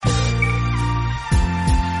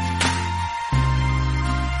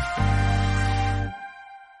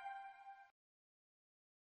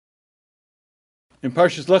In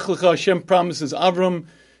Parshas Lech Lecha, Hashem promises Avram,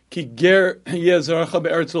 Ki ger yezaracha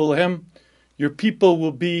be'eretz olahem, your people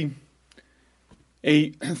will be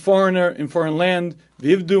a foreigner in foreign land,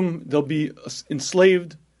 v'ivdum, they'll be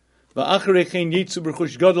enslaved, v'acharei chen yitzu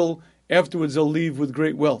b'chush gadol, afterwards they'll leave with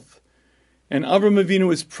great wealth. And Avram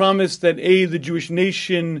Avinu is promised that the Jewish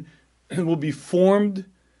nation will be formed.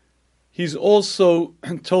 He's also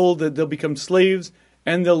told that they'll become slaves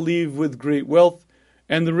and they'll leave with great wealth.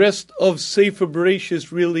 And the rest of Sefer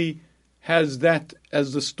Bereshis really has that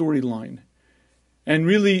as the storyline. And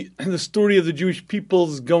really, the story of the Jewish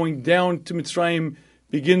peoples going down to Mitzrayim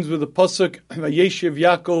begins with a pasuk, Vayeshev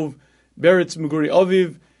Yaakov Beretz Meguri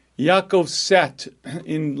Aviv. Yaakov sat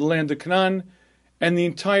in the land of Canaan, and the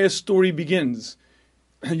entire story begins.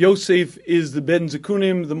 Yosef is the Ben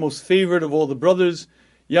Zekunim, the most favored of all the brothers.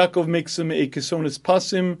 Yaakov makes him a Kesonis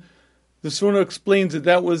Pasim. The Sforno explains that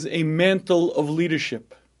that was a mantle of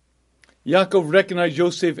leadership. Yaakov recognized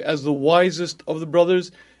Yosef as the wisest of the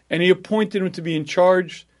brothers, and he appointed him to be in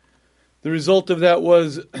charge. The result of that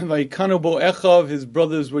was, Vayikanu bo Echav, his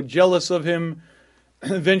brothers were jealous of him.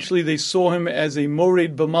 Eventually they saw him as a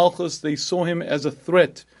Mored B'Malchus, they saw him as a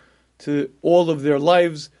threat to all of their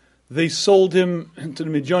lives. They sold him to the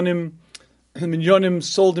Midyanim. The Midyanim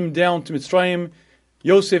sold him down to Mitzrayim.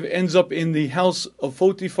 Yosef ends up in the house of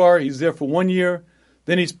Potiphar. He's there for 1 year.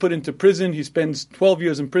 Then he's put into prison. He spends 12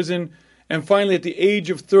 years in prison. And finally, at the age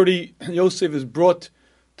of 30, Yosef is brought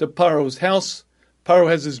to Paro's house. Paro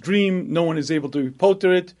has his dream. No one is able to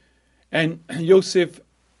repoter it. And Yosef,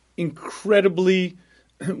 incredibly,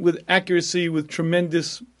 with accuracy, with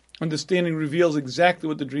tremendous understanding, reveals exactly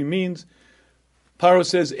what the dream means. Paro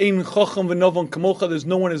says, Ein chacham v'novan kamocha, there's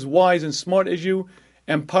no one as wise and smart as you.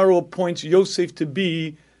 And Paro appoints Yosef to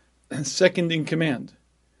be second in command.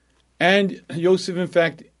 And Yosef, in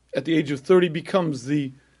fact, at the age of 30, becomes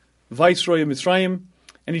the viceroy of Mitzrayim,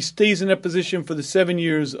 and he stays in that position for the 7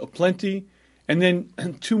 years of plenty, and then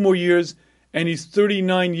 2 more years, and he's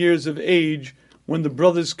 39 years of age when the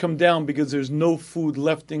brothers come down because there's no food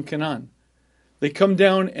left in Canaan. They come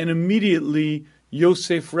down, and immediately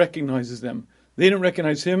Yosef recognizes them. They didn't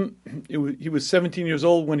recognize him. He was 17 years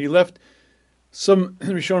old when he left. Some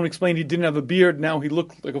Rishonim explained he didn't have a beard. Now he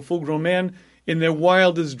looked like a full-grown man. In their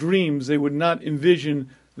wildest dreams, they would not envision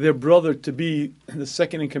their brother to be the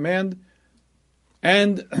second in command.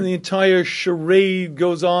 And the entire charade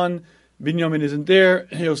goes on. Binyamin isn't there.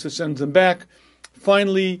 Yosef sends them back.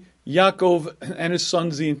 Finally, Yaakov and his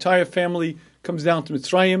sons, the entire family, comes down to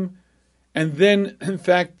Mitzrayim. And then, in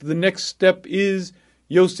fact, the next step is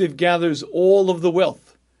Yosef gathers all of the wealth.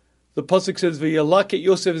 The pasuk says, "V'yalaket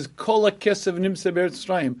Yosef is kol hakesev nimtzeh be'eretz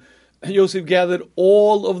Mitzrayim." Yosef gathered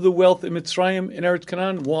all of the wealth in Mitzrayim, in Eretz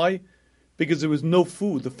Canaan. Why? Because there was no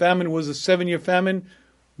food. The famine was a 7-year famine.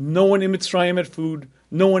 No one in Mitzrayim had food.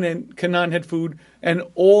 No one in Canaan had food. And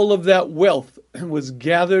all of that wealth was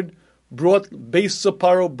gathered, brought to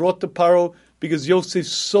Paro, because Yosef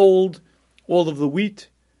sold all of the wheat.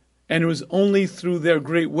 And it was only through their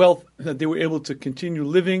great wealth that they were able to continue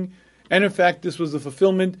living. And in fact, this was the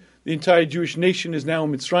fulfillment. The entire Jewish nation is now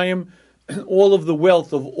in Mitzrayim. All of the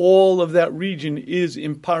wealth of all of that region is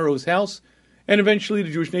in Paro's house. And eventually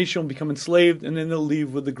the Jewish nation will become enslaved, and then they'll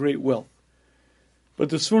leave with the great wealth. But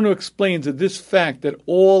the Sforno explains that this fact that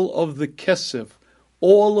all of the kesef,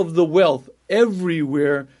 all of the wealth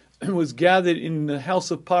everywhere was gathered in the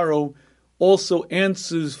house of Paro, also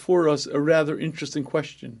answers for us a rather interesting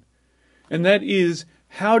question. And that is,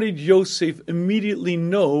 how did Yosef immediately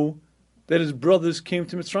know that his brothers came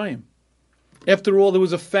to Mitzrayim? After all, there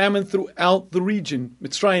was a famine throughout the region.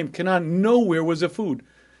 Mitzrayim, Canaan, nowhere was there food.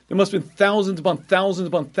 There must have been thousands upon thousands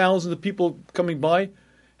upon thousands of people coming by.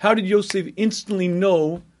 How did Yosef instantly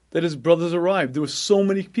know that his brothers arrived? There were so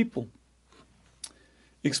many people.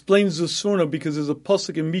 Explains the Sforno because there's a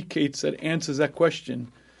pasuk in Miketz that answers that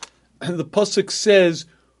question. And the pasuk says,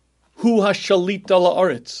 Hu hashalit ala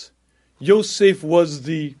aretz. Yosef was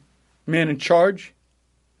the man in charge.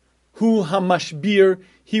 Hu hamashbir,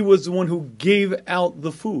 he was the one who gave out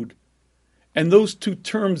the food. And those two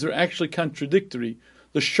terms are actually contradictory.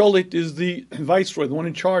 The shalit is the viceroy, the one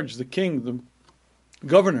in charge, the king, the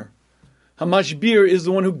governor. Hamashbir is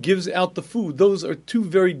the one who gives out the food. Those are two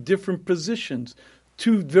very different positions,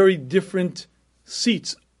 two very different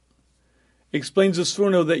seats. Explains the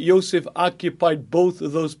Sforno that Yosef occupied both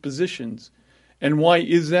of those positions. And why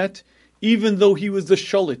is that? Even though he was the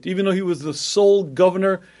shalit, even though he was the sole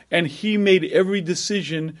governor, and he made every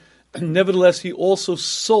decision, nevertheless he also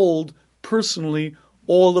sold personally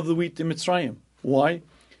all of the wheat in Mitzrayim. Why?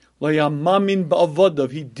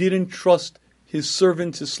 He didn't trust his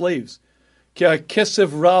servants, his slaves. Kesef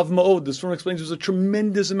Rav Ma'od. The Sforno explains there's a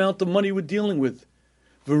tremendous amount of money we're dealing with.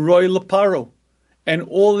 V'roi Leparo. And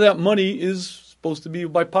all that money is supposed to be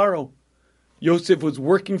by Paro. Yosef was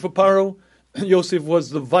working for Paro. Yosef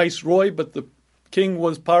was the viceroy, but the king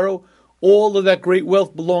was Paro. All of that great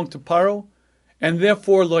wealth belonged to Paro. And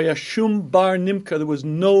therefore, lo yashum bar nimka, there was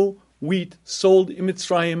no wheat sold in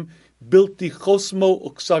Mitzrayim, bilti chosmo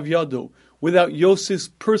uksavyado, without Yosef's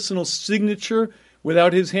personal signature,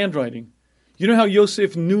 without his handwriting. You know how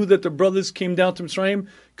Yosef knew that the brothers came down to Mitzrayim?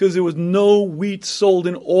 Because there was no wheat sold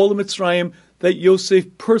in all of Mitzrayim that Yosef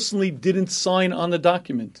personally didn't sign on the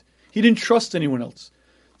document. He didn't trust anyone else.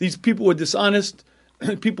 These people were dishonest,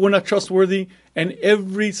 people were not trustworthy, and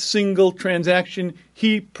every single transaction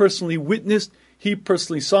he personally witnessed, he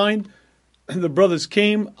personally signed. The brothers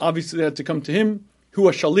came, obviously they had to come to him, hu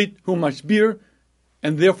shalit, hu mashbir,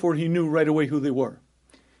 and therefore he knew right away who they were.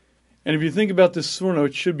 And if you think about this Sforno,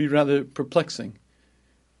 it should be rather perplexing.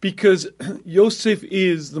 Because Yosef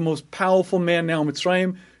is the most powerful man now in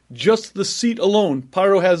Mitzrayim. Just the seat alone,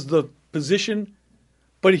 Paro has the position,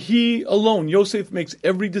 but he alone, Yosef, makes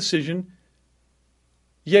every decision,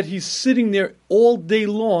 yet he's sitting there all day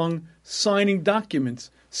long signing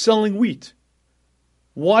documents, selling wheat.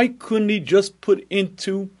 Why couldn't he just put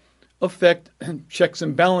into effect checks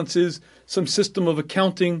and balances, some system of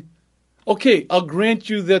accounting? Okay, I'll grant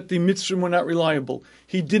you that the Mitzrim were not reliable.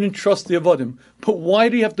 He didn't trust the Avadim. But why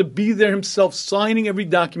do you have to be there himself, signing every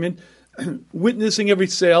document, witnessing every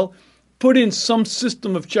sale? Put in some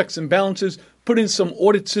system of checks and balances, put in some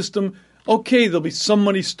audit system. Okay, there'll be some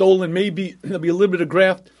money stolen, maybe there'll be a little bit of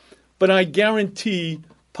graft, but I guarantee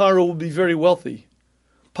Paro will be very wealthy.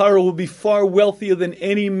 Paro will be far wealthier than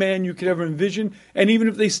any man you could ever envision, and even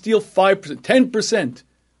if they steal 5%, 10%,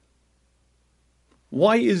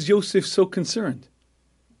 why is Yosef so concerned?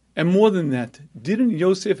 And more than that, didn't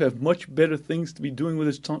Yosef have much better things to be doing with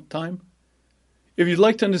his time? If you'd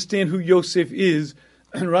like to understand who Yosef is,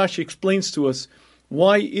 Rashi explains to us,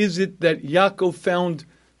 why is it that Yaakov found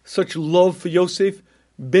such love for Yosef?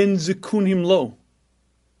 Ben zikunim lo.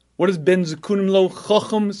 What is ben zikunim lo?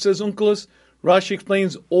 Chacham, says Onkelos. Rashi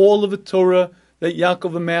explains all of the Torah that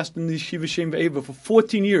Yaakov amassed in the Yeshiva Shem Ve'eva for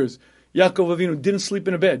 14 years. Yaakov Avinu didn't sleep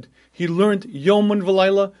in a bed. He learned Yom and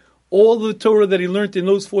V'layla. All of the Torah that he learned in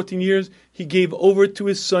those 14 years, he gave over to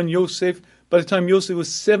his son Yosef. By the time Yosef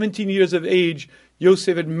was 17 years of age,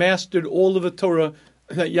 Yosef had mastered all of the Torah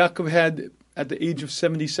that Yaakov had at the age of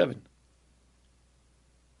 77.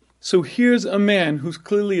 So here's a man who's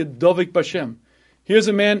clearly a Dovek Bashem. Here's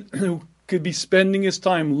a man who could be spending his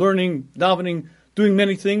time learning, davening, doing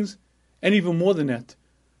many things, and even more than that.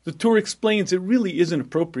 The Torah explains it really isn't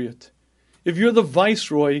appropriate. If you're the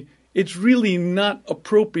viceroy, it's really not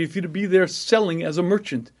appropriate for you to be there selling as a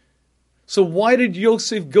merchant. So why did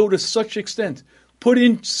Yosef go to such extent? Put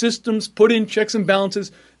in systems, put in checks and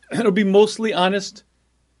balances, and it'll be mostly honest.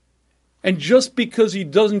 And just because he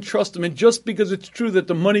doesn't trust him, and just because it's true that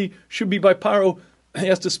the money should be by Paro, he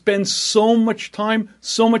has to spend so much time,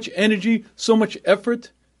 so much energy, so much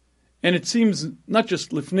effort. And it seems, not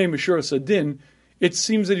just Lifnei Meshura Sadin, it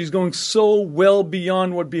seems that he's going so well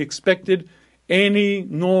beyond what would be expected. Any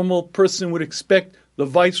normal person would expect the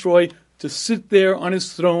viceroy to sit there on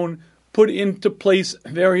his throne, put into place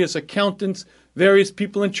various accountants, various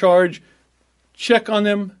people in charge, check on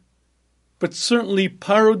them. But certainly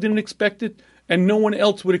Paro didn't expect it, and no one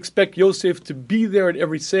else would expect Yosef to be there at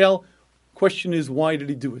every sale. Question is, why did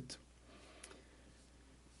he do it?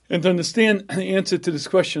 And to understand the answer to this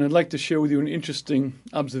question, I'd like to share with you an interesting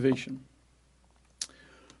observation.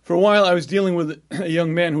 For a while, I was dealing with a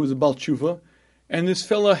young man who was a Baal Tshuva, and this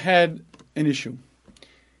fellow had an issue.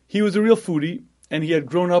 He was a real foodie, and he had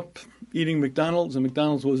grown up eating McDonald's, and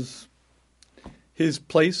McDonald's was his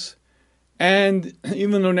place. And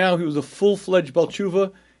even though now he was a full-fledged Baal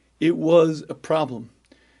Tshuva, it was a problem.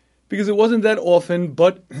 Because it wasn't that often,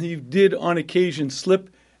 but he did on occasion slip,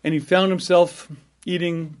 and he found himself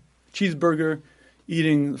eating cheeseburger,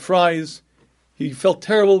 eating fries. He felt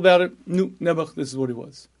terrible about it. No, never, this is what he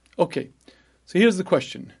was. Okay, so here's the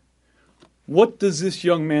question. What does this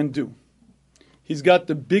young man do? He's got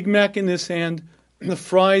the Big Mac in this hand, the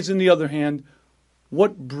fries in the other hand.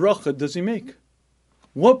 What bracha does he make?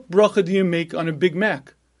 What bracha do you make on a Big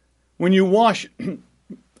Mac? When you wash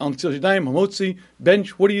on Tzil Yadayim, Hamotzi,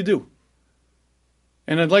 bench, what do you do?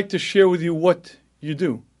 And I'd like to share with you what you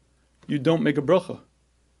do. You don't make a bracha.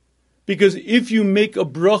 Because if you make a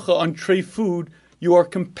bracha on tray food, you are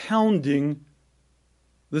compounding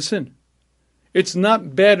the sin. It's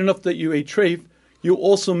not bad enough that you ate treif, you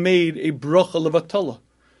also made a bracha levatala.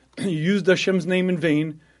 You used Hashem's name in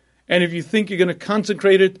vain, and if you think you're going to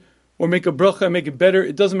consecrate it, or make a bracha and make it better.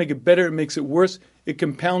 It doesn't make it better, it makes it worse. It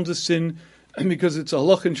compounds the sin because it's a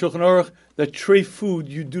halach in Shulchan Aruch that tray food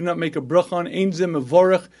you do not make a bracha on. Ein zeh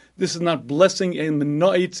mevorach. This is not blessing and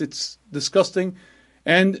menaitz. It's disgusting.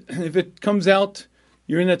 And if it comes out,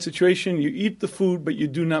 you're in that situation, you eat the food, but you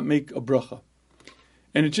do not make a bracha.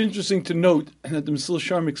 And it's interesting to note that the Mesil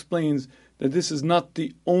Sharm explains that this is not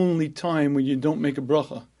the only time when you don't make a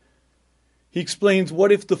bracha. He explains,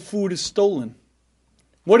 what if the food is stolen?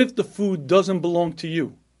 What if the food doesn't belong to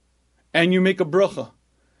you and you make a bracha?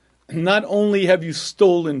 Not only have you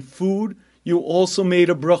stolen food, you also made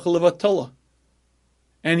a bracha levatala.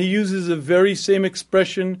 And he uses the very same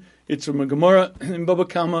expression. It's from a Gemara in Baba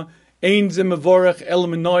Kama. Ein zeh mevorach el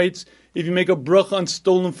menaitz. If you make a bracha on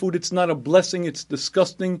stolen food, it's not a blessing, it's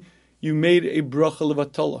disgusting. You made a bracha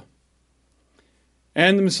levatala.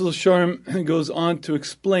 And the Mesil Sharm goes on to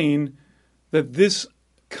explain that this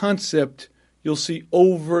concept you'll see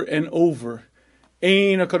over and over.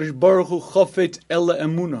 Ein HaKadosh Baruch Hu chafetz ela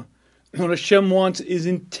emuna. What Hashem wants is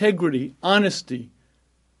integrity, honesty.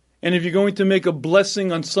 And if you're going to make a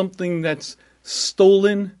blessing on something that's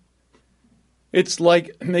stolen, it's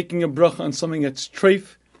like making a bracha on something that's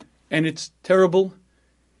treif, and it's terrible.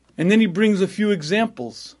 And then he brings a few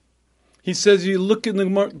examples. He says, you look in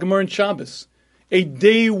the Gemara in Shabbos, a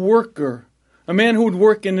day worker, a man who would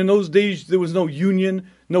work, and in those days there was no union,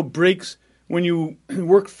 no breaks. When you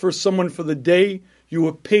worked for someone for the day, you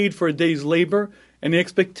were paid for a day's labor, and the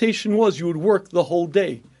expectation was you would work the whole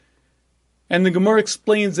day. And the Gemara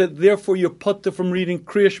explains that therefore you're patur from reading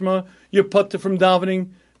Kriya Shema, you're patur from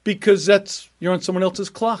davening, because you're on someone else's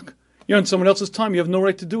clock. You're on someone else's time. You have no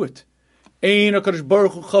right to do it. Ein HaKadosh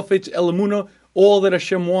Baruch Hu chafetz el emuna. All that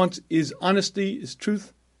Hashem wants is honesty, is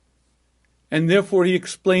truth. And therefore he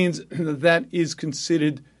explains that is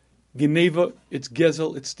considered geneva, it's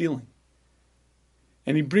gezel, it's stealing.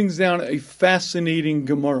 And he brings down a fascinating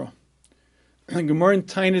Gemara. And Gemara in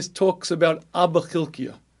Tainis talks about Abba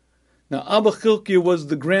Chilkiah. Now Abba Chilkiah was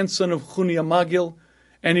the grandson of Chuni Amagil,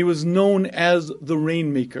 and he was known as the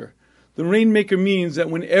rainmaker. The rainmaker means that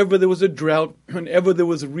whenever there was a drought, whenever there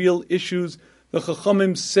was real issues, the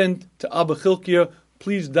Chachamim sent to Abba Chilkiah,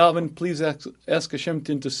 please daven, please ask Hashem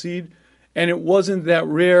to intercede. And it wasn't that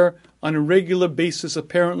rare. On a regular basis,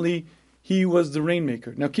 apparently, he was the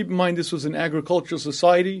rainmaker. Now keep in mind, this was an agricultural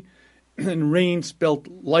society, and rain spelt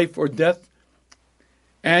life or death.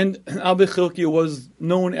 And Abba Chilkiah was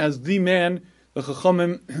known as the man. The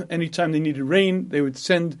Chachamim, anytime they needed rain, they would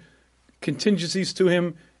send contingencies to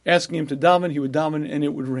him, asking him to daven. He would daven, and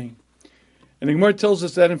it would rain. And the Gemara tells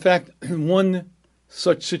us that, in fact, one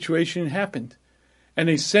such situation happened. And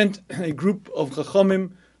they sent a group of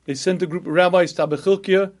Chachamim, they sent a group of rabbis to Abba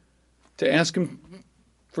Chilkiah to ask him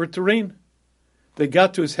for it to rain. They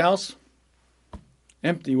got to his house,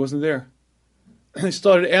 empty, he wasn't there. They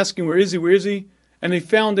started asking, where is he, where is he? And they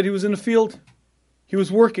found that he was in the field. He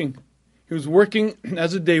was working. He was working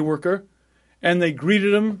as a day worker, and they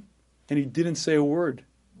greeted him, and he didn't say a word.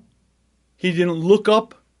 He didn't look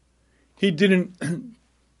up. He didn't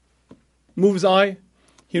move his eye.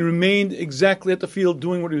 He remained exactly at the field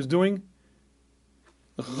doing what he was doing.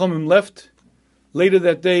 The Chachamim left. Later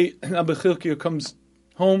that day, Abba Chilkiah comes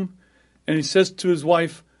home, and he says to his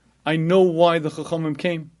wife, I know why the Chachamim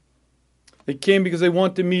came. They came because they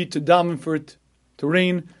wanted me to daven for it to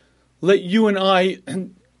rain. Let you and I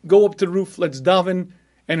go up to the roof, let's daven,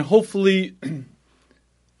 and hopefully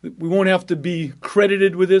we won't have to be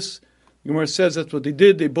credited with this. The Gemara says that's what they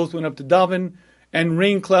did. They both went up to daven, and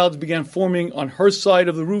rain clouds began forming on her side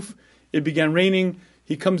of the roof. It began raining.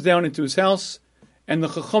 He comes down into his house, and the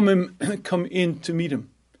Chachamim come in to meet him.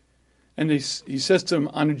 And he says to him,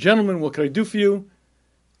 Anu gentleman, what can I do for you?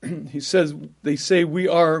 They say, we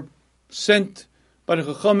are sent by the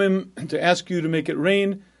Chachamim to ask you to make it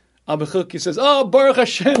rain. Abba Chilkiah says, Baruch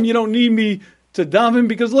Hashem, you don't need me to daven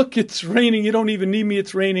because look, it's raining. You don't even need me.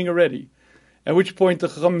 It's raining already. At which point the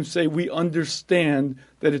Chachamim say, we understand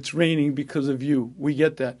that it's raining because of you. We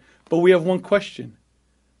get that. But we have one question.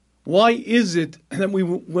 Why is it that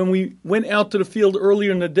when we went out to the field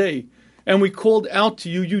earlier in the day and we called out to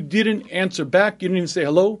you, you didn't answer back? You didn't even say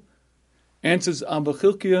hello? Answers Abba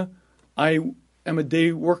Chilkiah, I am a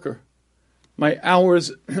day worker. My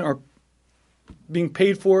hours are being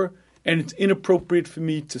paid for, and it's inappropriate for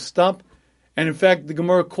me to stop. And in fact, the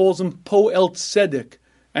Gemara calls him Poel Tzedek,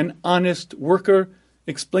 an honest worker.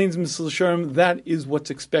 Explains Mesil Sharm, that is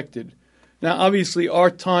what's expected. Now, obviously,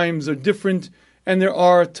 our times are different, and there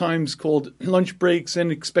are times called lunch breaks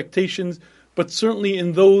and expectations, but certainly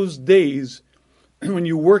in those days, when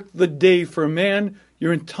you worked the day for a man,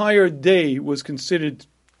 your entire day was considered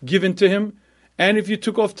given to him, And if you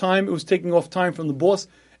took off time, it was taking off time from the boss.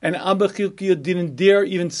 And Abba Chilkiah didn't dare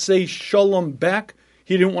even say shalom back.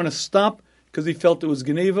 He didn't want to stop because he felt it was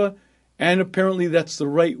Geneva. And apparently that's the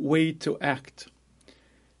right way to act.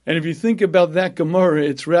 And if you think about that Gemara,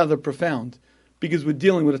 it's rather profound. Because we're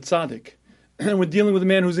dealing with a tzaddik. And we're dealing with a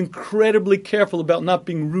man who's incredibly careful about not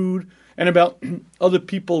being rude and about other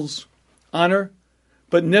people's honor.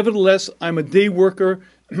 But nevertheless, I'm a day worker.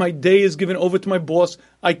 My day is given over to my boss.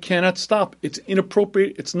 I cannot stop. It's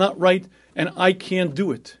inappropriate. It's not right. And I can't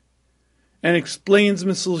do it. And explains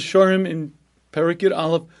Mr. Sharim in Perikid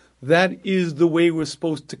Aleph, that is the way we're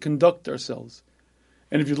supposed to conduct ourselves.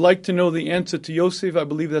 And if you'd like to know the answer to Yosef, I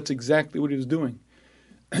believe that's exactly what he was doing.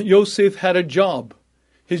 Yosef had a job.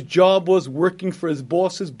 His job was working for his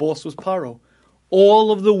boss. His boss was Paro.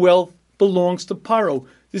 All of the wealth belongs to Paro.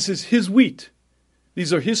 This is his wheat.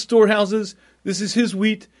 These are his storehouses. This is his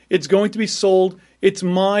wheat. It's going to be sold. It's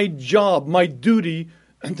my job, my duty,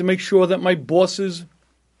 to make sure that my boss's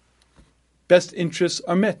best interests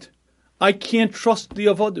are met. I can't trust the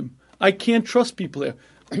avodim. I can't trust people there.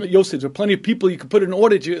 Yosef, there are plenty of people you could put in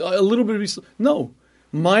order. A little bit of... No.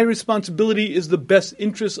 My responsibility is the best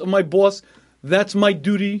interest of my boss. That's my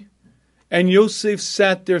duty. And Yosef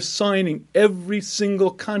sat there signing every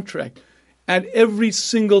single contract at every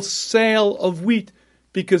single sale of wheat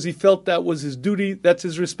because he felt that was his duty, that's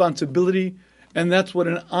his responsibility, and that's what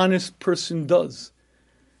an honest person does.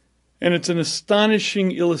 And it's an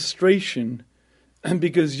astonishing illustration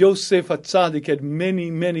because Yosef HaTzadik had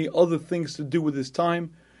many, many other things to do with his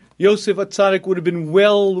time. Yosef HaTzadik would have been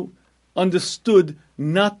well understood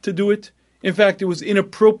not to do it. In fact, it was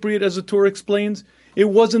inappropriate, as the Torah explains. It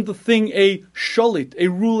wasn't the thing a shalit, a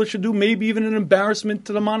ruler, should do, maybe even an embarrassment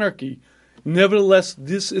to the monarchy. Nevertheless,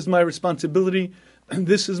 this is my responsibility, and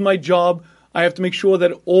this is my job. I have to make sure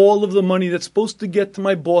that all of the money that's supposed to get to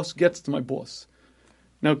my boss gets to my boss.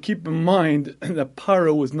 Now keep in mind that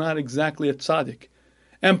Paro was not exactly a tzaddik.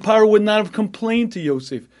 And Paro would not have complained to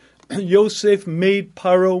Yosef. Yosef made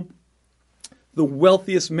Paro the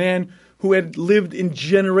wealthiest man who had lived in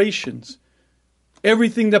generations.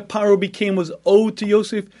 Everything that Paro became was owed to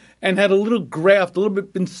Yosef and had a little graft, a little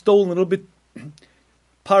bit been stolen, a little bit...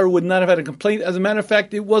 Paro would not have had a complaint. As a matter of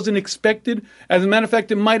fact, it wasn't expected. As a matter of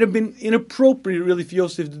fact, it might have been inappropriate really for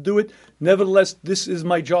Yosef to do it. Nevertheless, this is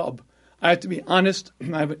my job. I have to be honest.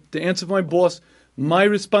 I have to answer for my boss. My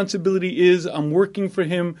responsibility is I'm working for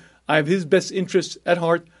him. I have his best interests at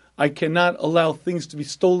heart. I cannot allow things to be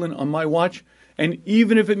stolen on my watch. And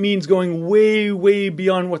even if it means going way, way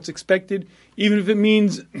beyond what's expected, even if it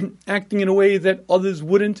means acting in a way that others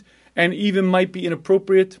wouldn't and even might be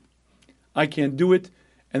inappropriate, I can't do it.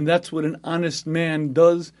 And that's what an honest man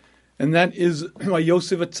does. And that is why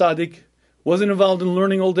Yosef HaTzadik wasn't involved in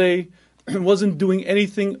learning all day, wasn't doing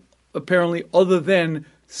anything apparently other than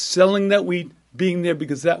selling that wheat, being there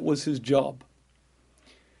because that was his job.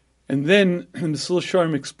 And then the Mesil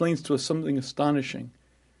Sharm explains to us something astonishing.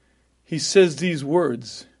 He says these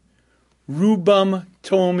words, Rubam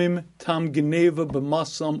tomim tam geneva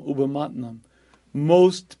b'masam u'b'matnam.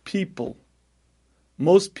 Most people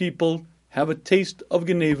have a taste of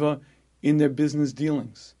Geneva in their business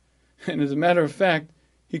dealings. And as a matter of fact,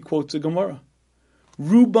 he quotes a Gemara.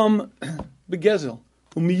 Rubam begezel,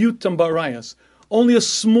 umiyutam barayas. Only a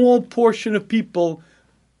small portion of people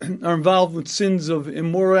are involved with sins of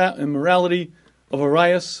immorality, of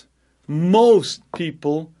arayas. Most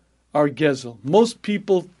people are gezel. Most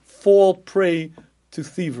people fall prey to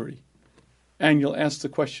thievery. And you'll ask the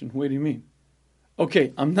question, what do you mean?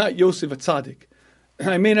 Okay, I'm not Yosef HaTzadik.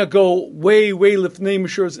 I may not go way lifnei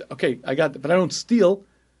mashurs. Okay, I got that, but I don't steal.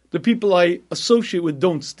 The people I associate with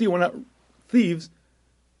don't steal. We're not thieves.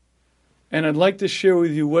 And I'd like to share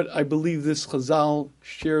with you what I believe this Chazal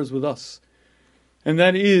shares with us. And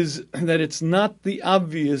that is that it's not the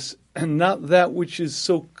obvious and not that which is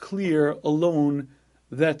so clear alone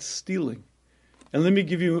that's stealing. And let me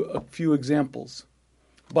give you a few examples.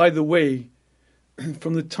 By the way,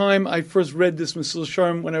 from the time I first read this Mesil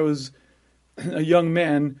Sharm when I was a young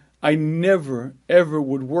man, I never, ever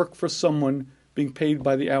would work for someone being paid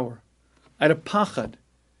by the hour. I had a pachad,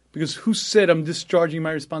 because who said I'm discharging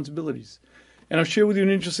my responsibilities? And I'll share with you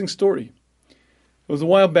an interesting story. It was a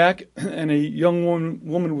while back, and a young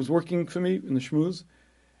woman was working for me in the Shmuz,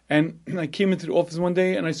 and I came into the office one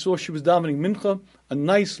day, and I saw she was davening mincha, a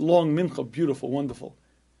nice long mincha, beautiful, wonderful.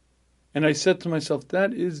 And I said to myself,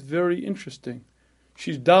 that is very interesting.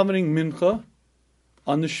 She's davening mincha,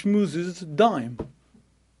 on the Shmuzes, it's a dime.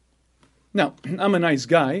 Now, I'm a nice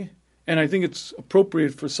guy, and I think it's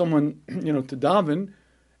appropriate for someone, to daven,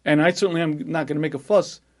 and I certainly am not going to make a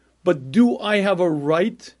fuss, but do I have a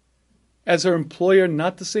right as her employer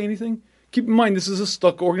not to say anything? Keep in mind, this is a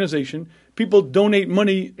stuck organization. People donate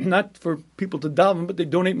money, not for people to daven, but they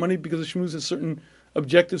donate money because the Shmuz has a certain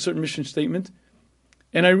objective, certain mission statement.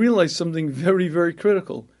 And I realized something very, very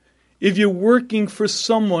critical. If you're working for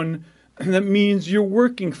someone, that means you're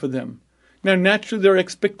working for them. Now, naturally, there are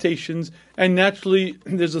expectations, and naturally,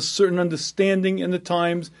 there's a certain understanding in the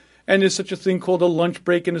times, and there's such a thing called a lunch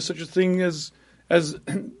break, and there's such a thing as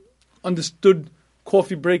understood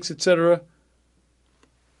coffee breaks, etc.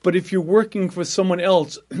 But if you're working for someone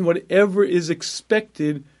else, whatever is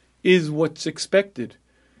expected is what's expected.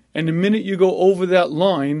 And the minute you go over that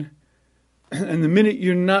line, and the minute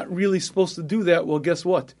you're not really supposed to do that, well, guess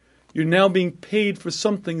what? You're now being paid for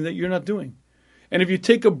something that you're not doing. And if you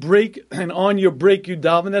take a break, and on your break you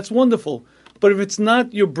daven, that's wonderful. But if it's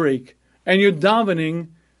not your break, and you're davening,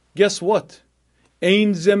 guess what?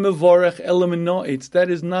 Ein ze mevarech ela min ha'etz. That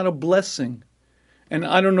is not a blessing. And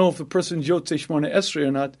I don't know if the person's Yotzei Shmona Esrei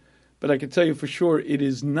or not, but I can tell you for sure it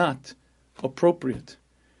is not appropriate.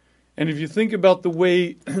 And if you think about the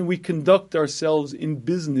way we conduct ourselves in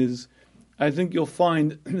business, I think you'll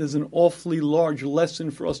find there's an awfully large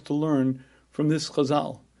lesson for us to learn from this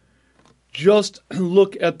chazal. Just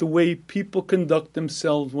look at the way people conduct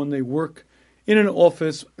themselves when they work in an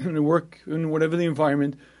office, when they work in whatever the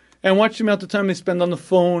environment, and watch the amount of time they spend on the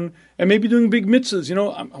phone, and maybe doing big mitzvahs.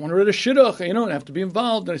 I want to read a shidduch, and I have to be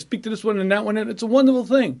involved, and I speak to this one and that one, and it's a wonderful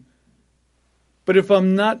thing. But if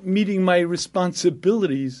I'm not meeting my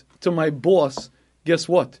responsibilities to my boss, guess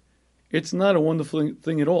what? It's not a wonderful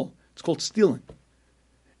thing at all. It's called stealing.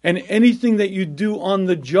 And anything that you do on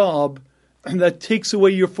the job that takes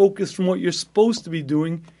away your focus from what you're supposed to be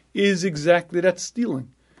doing is exactly that,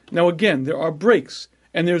 stealing. Now again, there are breaks,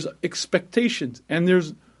 and there's expectations, and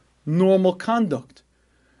there's normal conduct.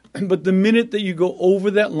 But the minute that you go over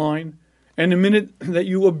that line, and the minute that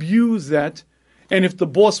you abuse that, and if the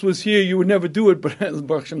boss was here, you would never do it, but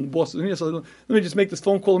Baruch Hashem, the boss is here, so let me just make this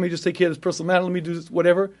phone call, let me just take care of this personal matter, let me do this,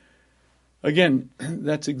 whatever. Again,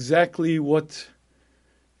 that's exactly what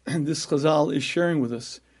this chazal is sharing with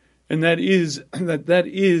us. And that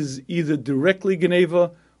is either directly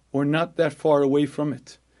Geneva or not that far away from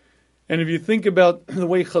it. And if you think about the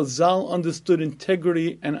way Chazal understood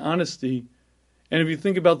integrity and honesty, and if you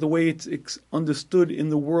think about the way it's understood in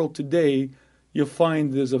the world today, you'll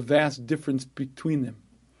find there's a vast difference between them.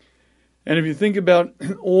 And if you think about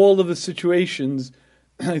all of the situations,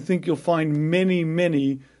 I think you'll find many,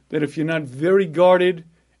 many that if you're not very guarded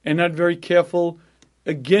and not very careful,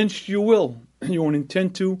 against your will, you won't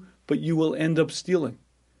intend to, but you will end up stealing.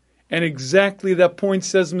 And exactly that point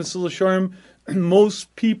says Mr. Lasharim,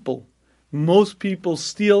 most people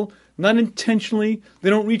steal, not intentionally. They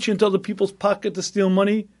don't reach into other people's pocket to steal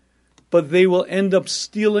money, but they will end up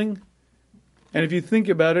stealing. And if you think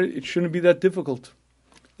about it, it shouldn't be that difficult.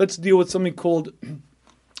 Let's deal with something called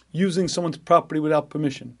using someone's property without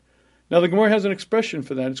permission. Now the Gemara has an expression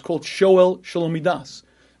for that. It's called shoel shalomidas.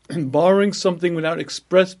 Borrowing something without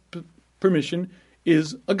express permission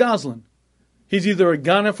is a goslin. He's either a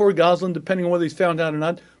ganef or a goslin, depending on whether he's found out or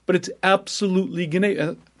not, but it's absolutely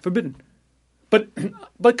forbidden.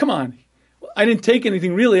 But come on, I didn't take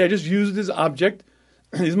anything really, I just used his object.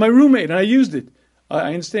 He's my roommate and I used it.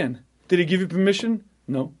 I understand. Did he give you permission?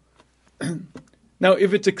 No. Now,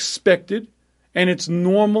 if it's expected and it's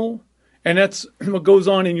normal and that's what goes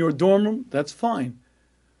on in your dorm room, that's fine.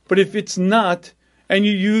 But if it's not, and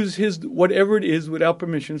you use his whatever it is without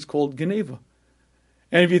permission, it's called Geneva.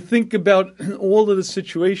 And if you think about all of the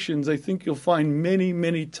situations, I think you'll find many,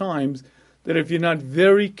 many times that if you're not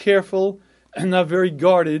very careful and not very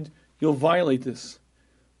guarded, you'll violate this.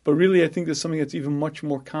 But really, I think there's something that's even much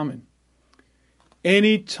more common.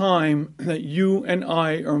 Any time that you and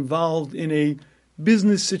I are involved in a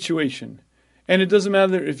business situation, and it doesn't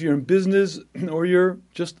matter if you're in business or you're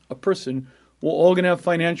just a person, we're all going to have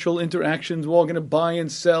financial interactions, we're all going to buy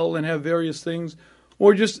and sell and have various things,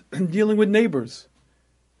 or just dealing with neighbors.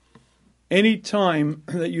 Any time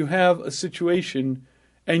that you have a situation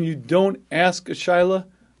and you don't ask a shaila,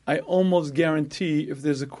 I almost guarantee if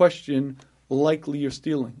there's a question, likely you're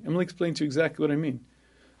stealing. I'm going to explain to you exactly what I mean.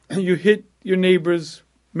 You hit your neighbor's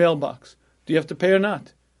mailbox. Do you have to pay or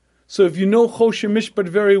not? So if you know Choshe Mishpat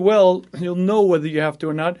very well, you'll know whether you have to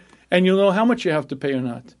or not, and you'll know how much you have to pay or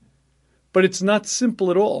not. But it's not simple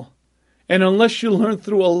at all. And unless you learn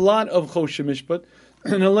through a lot of Choshe Mishpat,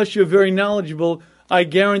 and unless you're very knowledgeable, I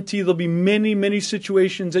guarantee there'll be many, many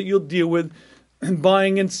situations that you'll deal with,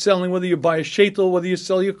 buying and selling, whether you buy a shaitel, whether you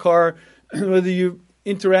sell your car, whether you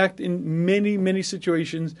interact in many, many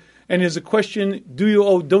situations. And there's a question, do you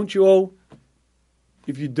owe, don't you owe?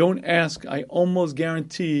 if you don't ask, I almost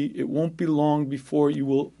guarantee it won't be long before you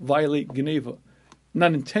will violate Geneva.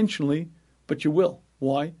 Not intentionally, but you will.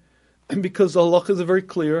 Why? Because the halachas are very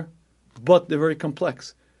clear, but they're very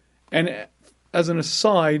complex. And as an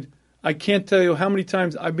aside, I can't tell you how many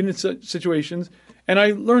times I've been in such situations, and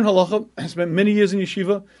I learned halacha. I spent many years in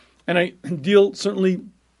yeshiva, and I deal certainly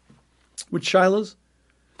with shilas,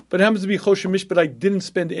 but it happens to be choshemish, but I didn't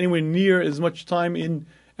spend anywhere near as much time in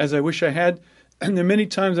as I wish I had. And there are many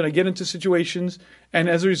times that I get into situations, and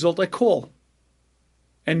as a result, I call.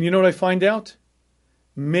 And you know what I find out?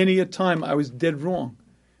 Many a time I was dead wrong.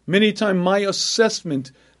 Many a time my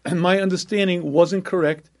assessment and my understanding wasn't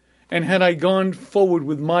correct, and had I gone forward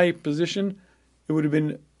with my position, it would have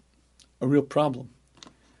been a real problem.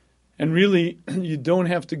 And really, you don't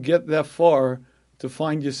have to get that far to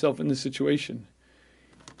find yourself in this situation.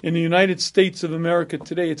 In the United States of America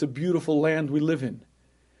today, it's a beautiful land we live in.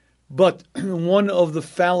 But one of the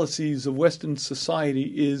fallacies of Western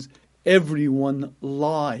society is everyone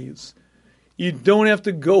lies. You don't have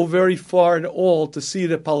to go very far at all to see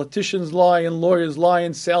that politicians lie and lawyers lie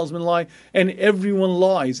and salesmen lie and everyone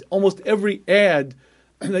lies. Almost every ad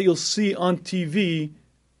that you'll see on TV,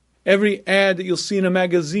 every ad that you'll see in a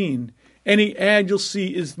magazine, any ad you'll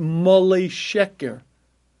see is malei sheker.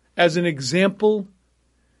 As an example,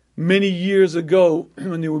 many years ago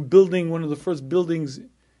when they were building one of the first buildings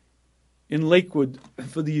in Lakewood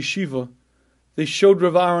for the yeshiva, they showed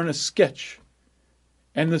Rav Aaron a sketch.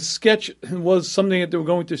 And the sketch was something that they were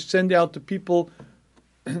going to send out to people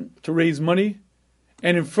to raise money.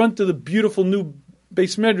 And in front of the beautiful new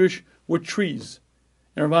Beis Medrash were trees.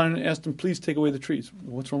 And Rav Aaron asked them, please take away the trees.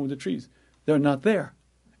 What's wrong with the trees? They're not there.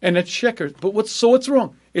 And that's sheker. But what's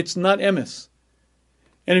wrong? It's not emes.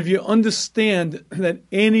 And if you understand that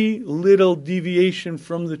any little deviation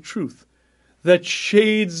from the truth that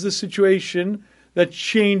shades the situation, that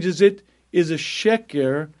changes it, is a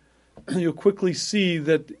sheker, you'll quickly see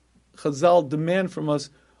that Chazal demand from us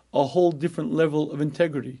a whole different level of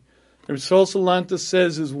integrity. Rabbi Salanta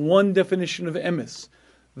says is one definition of emes,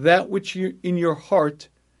 that which you, in your heart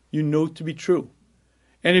you know to be true.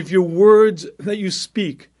 And if your words that you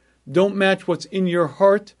speak don't match what's in your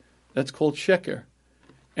heart, that's called sheker.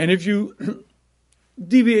 And if you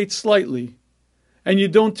deviate slightly and you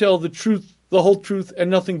don't tell the truth, the whole truth, and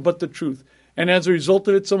nothing but the truth, and as a result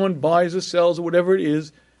of it someone buys or sells or whatever it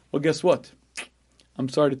is, well, guess what? I'm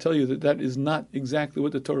sorry to tell you that is not exactly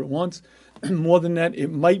what the Torah wants. More than that,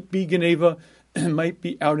 it might be Geneva, it might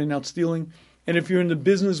be out and out stealing. And if you're in the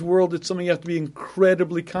business world, it's something you have to be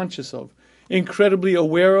incredibly conscious of, incredibly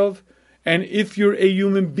aware of. And if you're a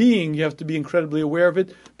human being, you have to be incredibly aware of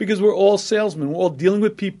it, because we're all salesmen. We're all dealing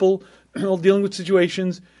with people, we're all dealing with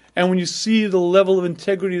situations. And when you see the level of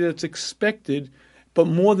integrity that's expected, but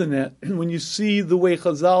more than that, when you see the way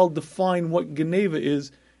Chazal define what Geneva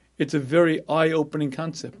is, it's a very eye-opening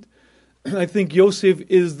concept. I think Yosef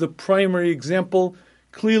is the primary example.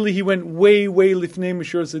 Clearly, he went way, way lifnei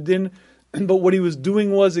Mishur Sedin, but what he was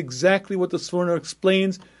doing was exactly what the Sforno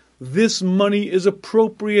explains. This money is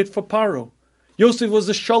appropriate for Paro. Yosef was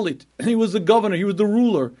the shalit. He was the governor. He was the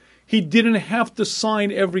ruler. He didn't have to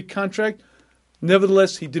sign every contract.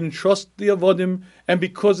 Nevertheless, he didn't trust the Avodim, and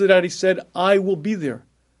because of that, he said, I will be there.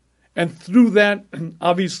 And through that,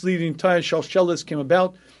 obviously, the entire Shalshelis came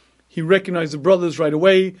about. He recognized the brothers right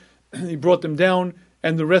away. He brought them down,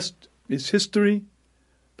 and the rest is history.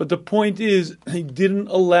 But the point is, he didn't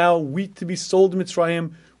allow wheat to be sold in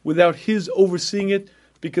Mitzrayim without his overseeing it,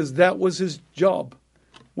 because that was his job.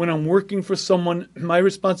 When I'm working for someone, my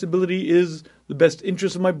responsibility is the best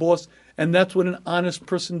interest of my boss, and that's what an honest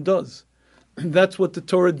person does. That's what the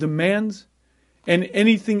Torah demands, and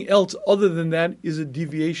anything else other than that is a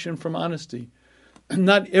deviation from honesty.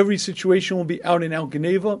 Not every situation will be out and out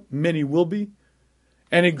Geneva. Many will be.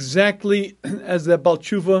 And exactly as that Baal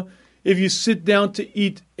Tshuva, if you sit down to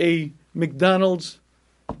eat a McDonald's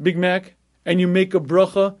Big Mac and you make a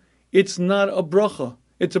bracha, it's not a bracha.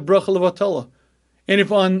 It's a bracha levatala. And if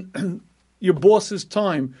on your boss's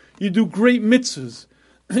time you do great mitzvahs,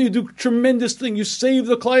 you do tremendous things, you save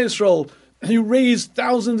the Klal Yisrael, you raise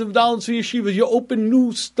thousands of dollars for yeshivas, you open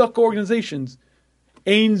new stuck organizations,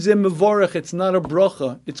 Ein ze mevorach, it's not a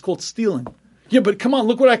bracha. It's called stealing. Yeah, but come on,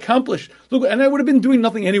 look what I accomplished. Look, and I would have been doing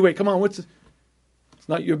nothing anyway. Come on, it's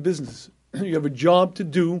not your business. You have a job to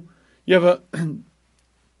do. You have a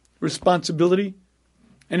responsibility.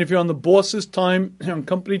 And if you're on the boss's time, you're on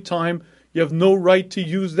company time, you have no right to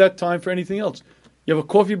use that time for anything else. You have a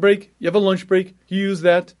coffee break, you have a lunch break, you use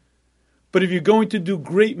that. But if you're going to do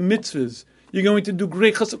great mitzvahs, you're going to do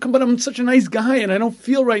great chesed, come on, I'm such a nice guy and I don't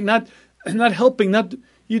feel right, not helping,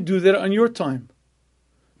 you do that on your time.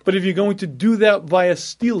 But if you're going to do that via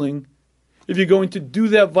stealing, if you're going to do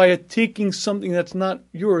that via taking something that's not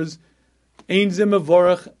yours, ein ze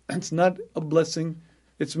mevarach, it's not a blessing.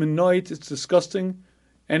 It's menoit, it's disgusting.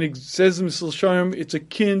 And it says in Mesilas Yesharim, it's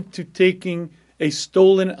akin to taking a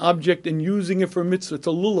stolen object and using it for mitzvah. It's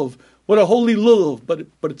a lulav. What a holy lulav,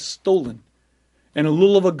 but it's stolen. And a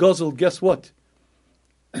lulav, a gezel, guess what?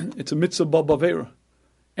 It's a mitzvah b'avera,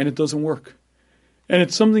 and it doesn't work. And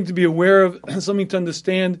it's something to be aware of, something to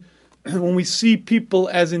understand. When we see people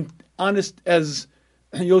as honest as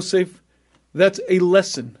Yosef, that's a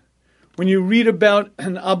lesson. When you read about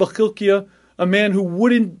an Abba Chilkiah, a man who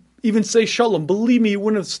wouldn't even say shalom, believe me, he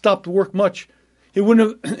wouldn't have stopped work much. He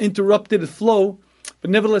wouldn't have interrupted the flow,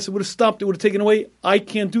 but nevertheless, it would have stopped, it would have taken away. I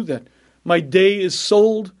can't do that. My day is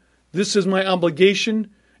sold. This is my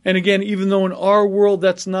obligation. And again, even though in our world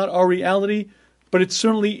that's not our reality, but it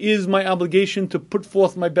certainly is my obligation to put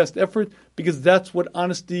forth my best effort, because that's what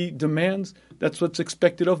honesty demands. That's what's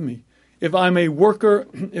expected of me. If I'm a worker,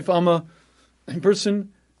 if I'm a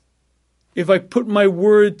person, if I put my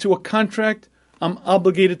word to a contract, I'm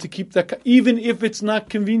obligated to keep that, even if it's not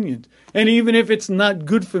convenient, and even if it's not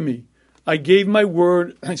good for me. I gave my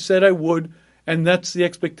word, I said I would, and that's the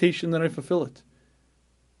expectation that I fulfill it.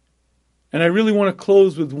 And I really want to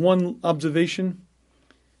close with one observation.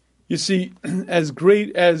 You see, as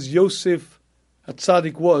great as Yosef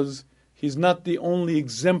HaTzadik was, he's not the only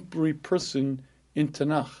exemplary person in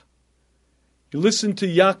Tanakh. You listen to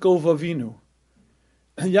Yaakov Avinu.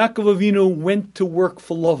 Yaakov Avinu went to work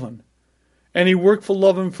for Lavan. And he worked for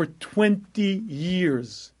Lavan for 20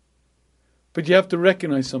 years. But you have to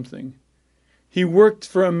recognize something. He worked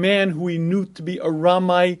for a man who he knew to be a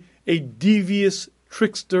Ramai, a devious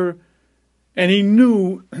trickster, and he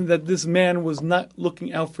knew that this man was not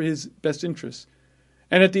looking out for his best interests.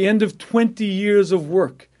 And at the end of 20 years of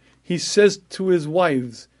work, he says to his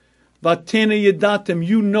wives, Vatene yedatem,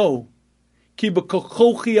 you know, ki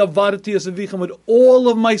b'kochochi avadati asavichem, with all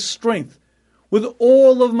of my strength, with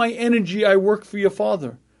all of my energy, I worked for your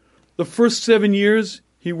father. The first 7 years,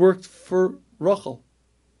 he worked for Rachel.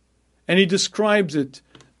 And he describes it,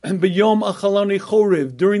 B'yom achalani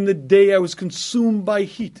chorev, during the day I was consumed by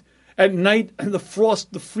heat. At night, the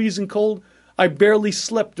frost, the freezing cold, I barely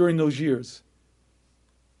slept during those years.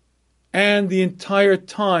 And the entire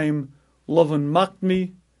time, Lavan mocked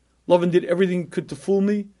me. Lavan did everything he could to fool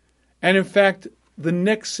me. And in fact, the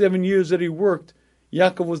next 7 years that he worked,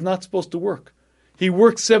 Yaakov was not supposed to work. He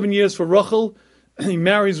worked 7 years for Rachel. He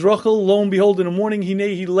marries Rachel. Lo and behold, in the morning,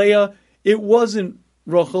 he Leah. It wasn't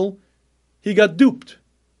Rachel. He got duped.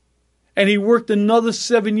 And he worked another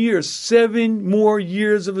 7 years. 7 more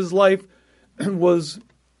years of his life was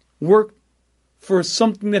worked for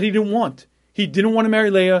something that he didn't want. He didn't want to marry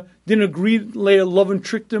Leah, didn't agree Leah, Lavan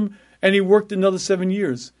tricked him, and he worked another 7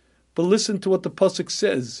 years. But listen to what the pasuk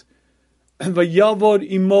says.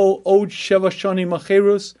 Vayavod imo od sheva shanim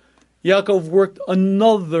acherus. Yaakov worked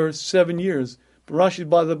another 7 years. But Rashi,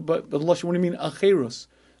 by the Lashon, what do you mean acherus?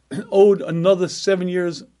 Owed another 7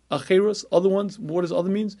 years acherus. Other ones, what does other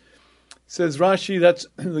means? Says Rashi, that's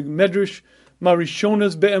the Medrash,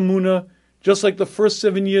 Marishonas be'emuna, just like the first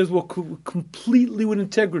 7 years were completely with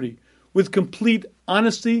integrity, with complete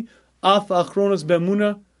honesty, af achronas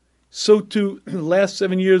be'emuna, so too the last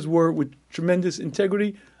 7 years were with tremendous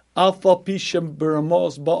integrity, af al pishem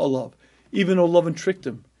beramos ba'alav, even though Lavan tricked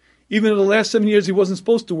him. Even though the last 7 years he wasn't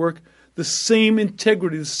supposed to work, the same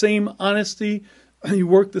integrity, the same honesty, he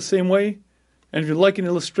worked the same way. And if you like an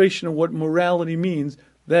illustration of what morality means,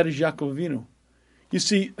 that is Yaakov Avinu. You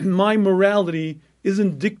see, my morality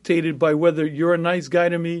isn't dictated by whether you're a nice guy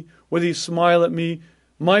to me, whether you smile at me.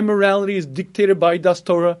 My morality is dictated by Das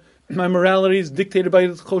Torah. My morality is dictated by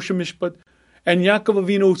the Choshen Mishpat. And Yaakov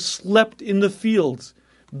Avinu slept in the fields,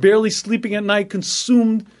 barely sleeping at night,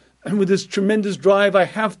 consumed with this tremendous drive. I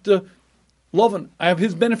have to love him. I have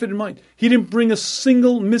his benefit in mind. He didn't bring a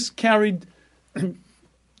single miscarried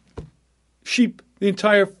sheep the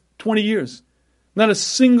entire 20 years. Not a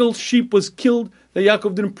single sheep was killed that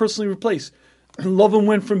Yaakov didn't personally replace. Lavan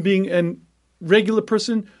went from being a regular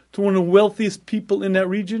person to one of the wealthiest people in that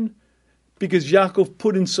region because Yaakov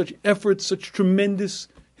put in such effort, such tremendous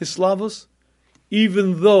hislavos,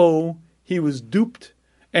 even though he was duped,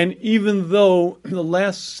 and even though the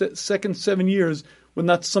last second 7 years were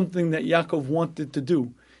not something that Yaakov wanted to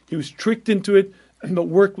do. He was tricked into it, but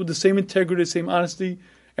worked with the same integrity, the same honesty,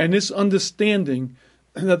 and this understanding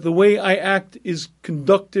that the way I act is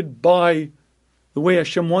conducted by the way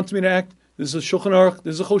Hashem wants me to act. There's a Shulchan Aruch,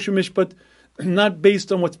 there's a Choshen Mishpat, not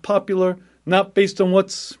based on what's popular, not based on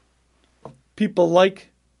what's people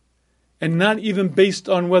like, and not even based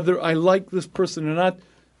on whether I like this person or not.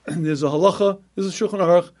 there's a halacha, there's a shulchan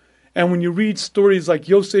aruch, and when you read stories like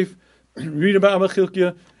Yosef, read about Abba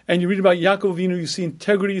Chilkiah, and you read about Yaakov Avinu, you see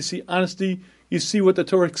integrity, you see honesty, you see what the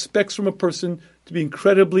Torah expects from a person to be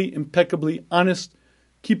incredibly, impeccably honest,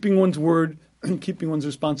 keeping one's word, and keeping one's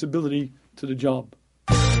responsibility to the job.